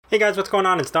Hey guys, what's going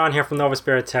on? It's Don here from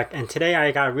Novaspirit Tech, and today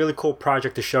I got a really cool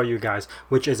project to show you guys,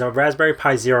 which is a Raspberry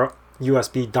Pi Zero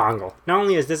USB dongle. Not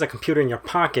only is this a computer in your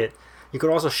pocket, you could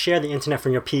also share the internet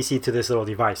from your PC to this little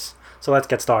device. So let's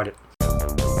get started.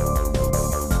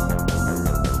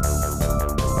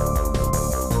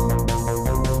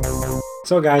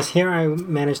 So guys, here I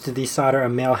managed to desolder a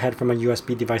male head from a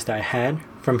USB device that I had.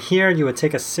 From here, you would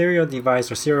take a serial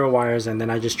device or serial wires, and then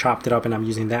I just chopped it up and I'm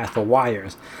using that for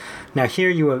wires. Now here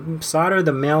you would solder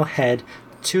the male head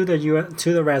to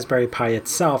the Raspberry Pi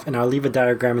itself, and I'll leave a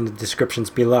diagram in the descriptions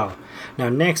below. Now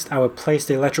next, I would place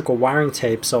the electrical wiring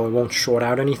tape so it won't short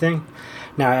out anything.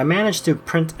 Now I managed to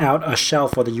print out a shell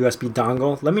for the USB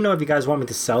dongle. Let me know if you guys want me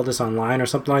to sell this online or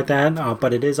something like that,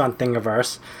 but it is on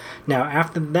Thingiverse. Now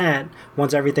after that,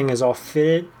 once everything is all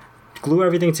fitted, glue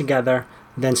everything together,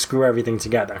 then screw everything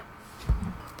together.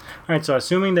 Alright, so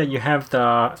assuming that you have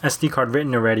the SD card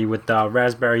written already with the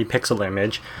Raspberry Pixel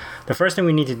image, the first thing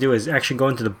we need to do is actually go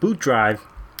into the boot drive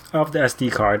of the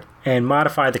SD card and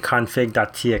modify the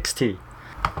config.txt.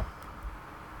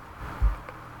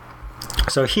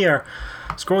 So here,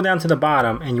 scroll down to the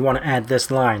bottom and you want to add this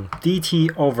line,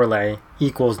 dt overlay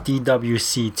equals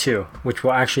dwc2, which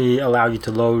will actually allow you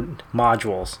to load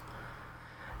modules.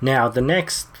 Now the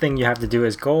next thing you have to do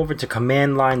is go over to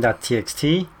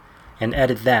commandline.txt and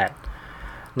edit that.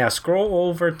 Now scroll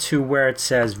over to where it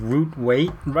says root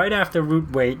weight. Right after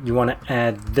root weight, you want to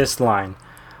add this line,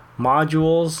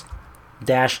 modules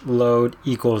dash load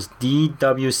equals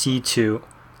dwc2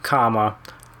 comma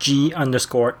g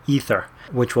underscore ether,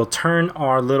 which will turn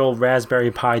our little Raspberry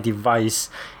Pi device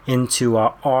into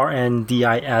a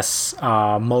RNDIS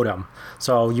modem.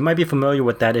 So you might be familiar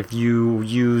with that if you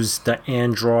use the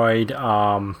Android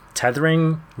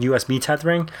tethering, USB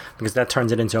tethering, because that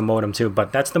turns it into a modem too.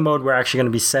 But that's the mode we're actually going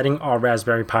to be setting our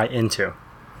Raspberry Pi into.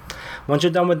 Once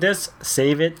you're done with this,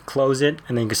 save it, close it,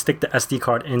 and then you can stick the SD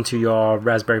card into your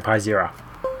Raspberry Pi Zero.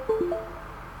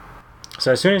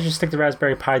 So as soon as you stick the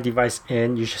Raspberry Pi device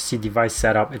in, you should see device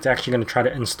setup. It's actually going to try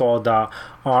to install the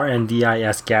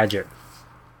RNDIS gadget.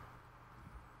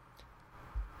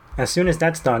 As soon as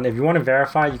that's done, if you want to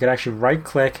verify, you could actually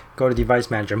right-click, go to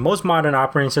Device Manager. Most modern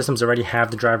operating systems already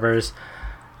have the drivers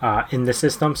in the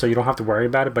system, so you don't have to worry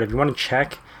about it. But if you want to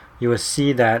check, you will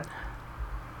see that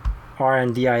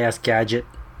RNDIS gadget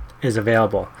is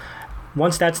available.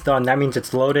 Once that's done, that means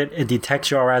it's loaded, it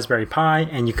detects your Raspberry Pi,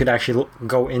 and you could actually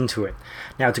go into it.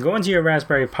 Now, to go into your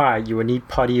Raspberry Pi, you would need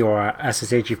PuTTY or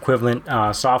SSH equivalent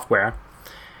software,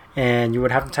 and you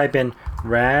would have to type in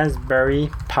Raspberry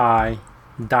Pi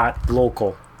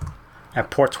 .local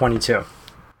at port 22.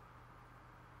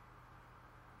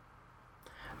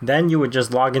 Then you would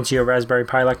just log into your Raspberry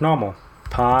Pi like normal.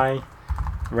 Pi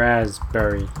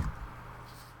Raspberry.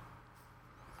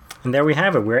 And there we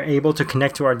have it. We're able to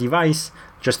connect to our device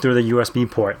just through the USB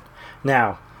port.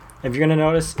 Now, if you're going to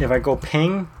notice, if I go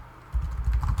ping,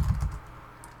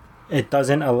 it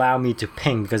doesn't allow me to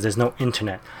ping because there's no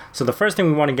internet. So the first thing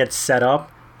we want to get set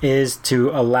up is to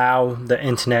allow the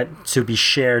internet to be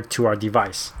shared to our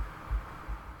device.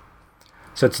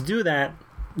 So to do that,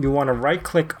 you want to right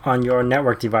click on your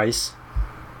network device,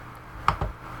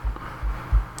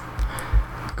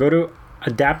 go to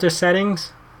adapter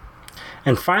settings,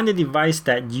 and find the device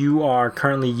that you are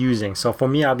currently using. So for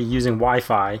me, I'll be using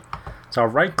Wi-Fi. So I'll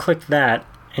right click that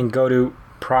and go to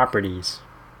properties.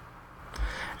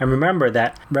 And remember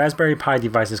that Raspberry Pi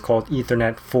device is called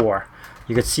Ethernet 4.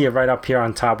 You can see it right up here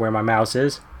on top where my mouse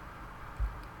is.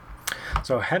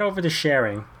 So head over to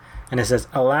sharing, and it says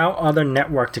allow other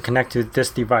network to connect to this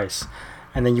device.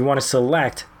 And then you want to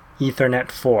select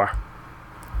Ethernet 4.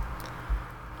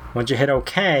 Once you hit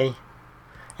OK,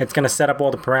 it's going to set up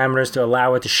all the parameters to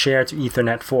allow it to share to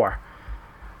Ethernet 4.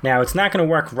 Now, it's not going to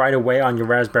work right away on your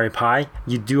Raspberry Pi.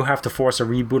 You do have to force a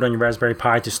reboot on your Raspberry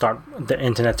Pi to start the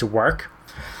internet to work.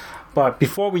 But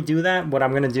before we do that, what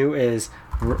I'm going to do is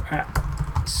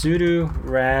sudo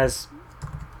raspi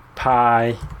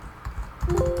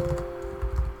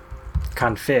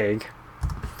config,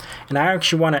 and I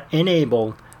actually want to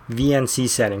enable VNC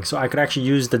settings so I could actually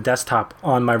use the desktop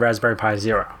on my Raspberry Pi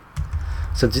Zero.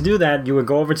 So to do that, you would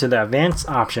go over to the advanced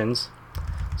options,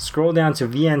 scroll down to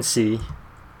VNC,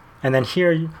 and then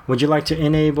here, would you like to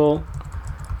enable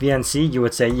VNC? You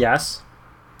would say yes.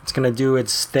 It's going to do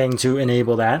its thing to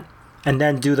enable that, and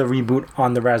then do the reboot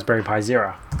on the Raspberry Pi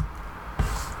Zero.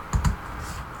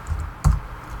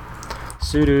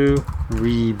 Sudo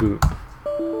reboot.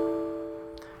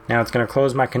 Now it's going to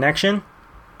close my connection.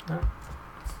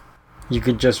 You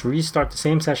could just restart the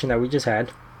same session that we just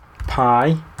had.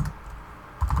 Pi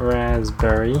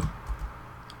Raspberry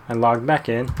I logged back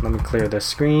in. Let me clear this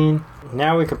screen.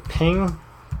 Now we could ping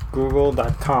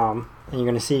google.com and you're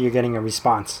going to see you're getting a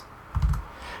response.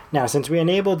 Now, since we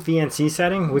enabled VNC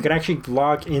setting, we could actually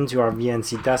log into our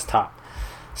VNC Desktop.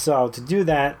 So to do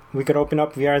that, we could open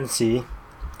up VNC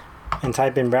and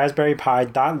type in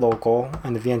raspberrypi.local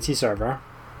on the VNC server.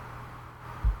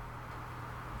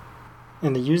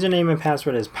 And the username and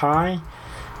password is pi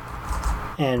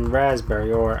and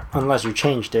raspberry, or unless you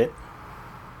changed it.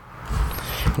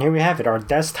 And here we have it, our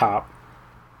desktop,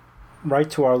 right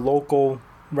to our local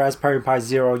Raspberry Pi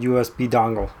Zero USB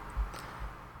dongle.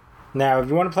 Now, if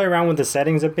you want to play around with the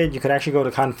settings a bit, you could actually go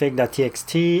to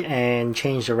config.txt and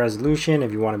change the resolution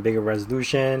if you want a bigger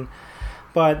resolution.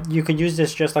 But you could use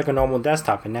this just like a normal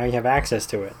desktop, and now you have access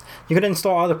to it. You could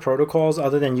install other protocols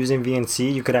other than using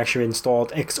VNC. You could actually install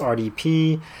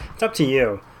XRDP. It's up to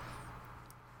you.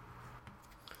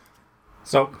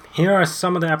 So here are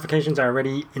some of the applications I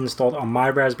already installed on my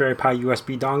Raspberry Pi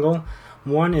USB dongle.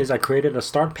 One is I created a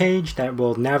start page that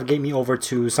will navigate me over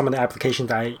to some of the applications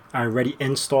I already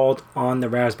installed on the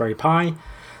Raspberry Pi.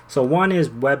 So one is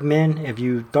Webmin. If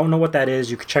you don't know what that is,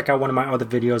 you can check out one of my other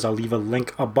videos. I'll leave a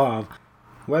link above.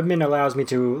 Webmin allows me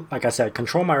to, like I said,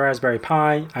 control my Raspberry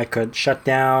Pi. I could shut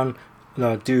down,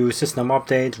 do system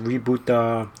updates, reboot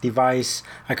the device.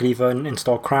 I could even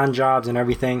install cron jobs and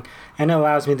everything. And it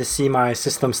allows me to see my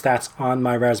system stats on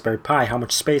my Raspberry Pi, how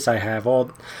much space I have, all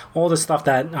the stuff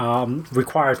that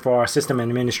required for our system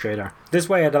administrator. This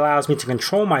way it allows me to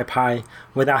control my Pi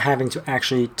without having to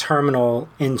actually terminal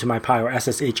into my Pi or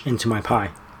SSH into my Pi.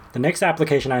 The next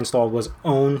application I installed was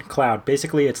OwnCloud.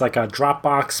 Basically, it's like a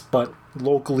Dropbox, but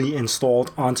locally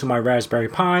installed onto my Raspberry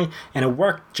Pi, and it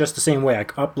worked just the same way. I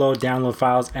could upload, download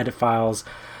files, edit files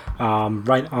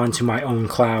right onto my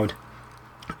OwnCloud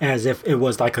as if it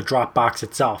was like a Dropbox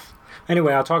itself.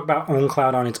 Anyway, I'll talk about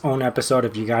OwnCloud on its own episode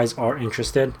if you guys are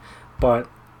interested, but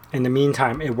in the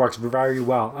meantime, it works very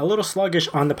well. A little sluggish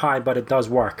on the Pi, but it does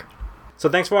work. So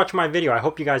thanks for watching my video. I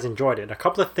hope you guys enjoyed it. A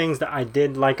couple of things that I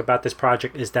did like about this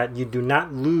project is that you do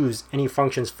not lose any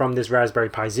functions from this Raspberry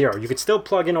Pi Zero. You could still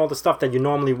plug in all the stuff that you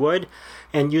normally would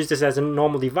and use this as a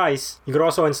normal device. You could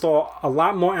also install a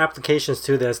lot more applications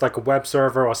to this, like a web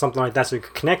server or something like that, so you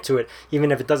could connect to it.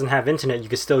 Even if it doesn't have internet, you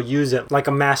could still use it like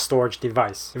a mass storage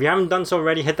device. If you haven't done so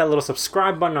already, hit that little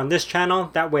subscribe button on this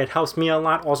channel. That way it helps me a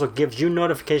lot. Also gives you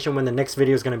notification when the next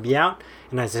video is going to be out.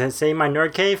 And as I say in my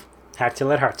nerd cave, hack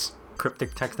till it hurts.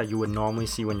 Cryptic text that you would normally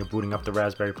see when you're booting up the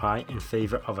Raspberry Pi in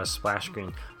favor of a splash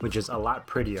screen, which is a lot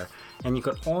prettier. And you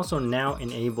could also now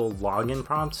enable login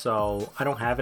prompts, so I don't have it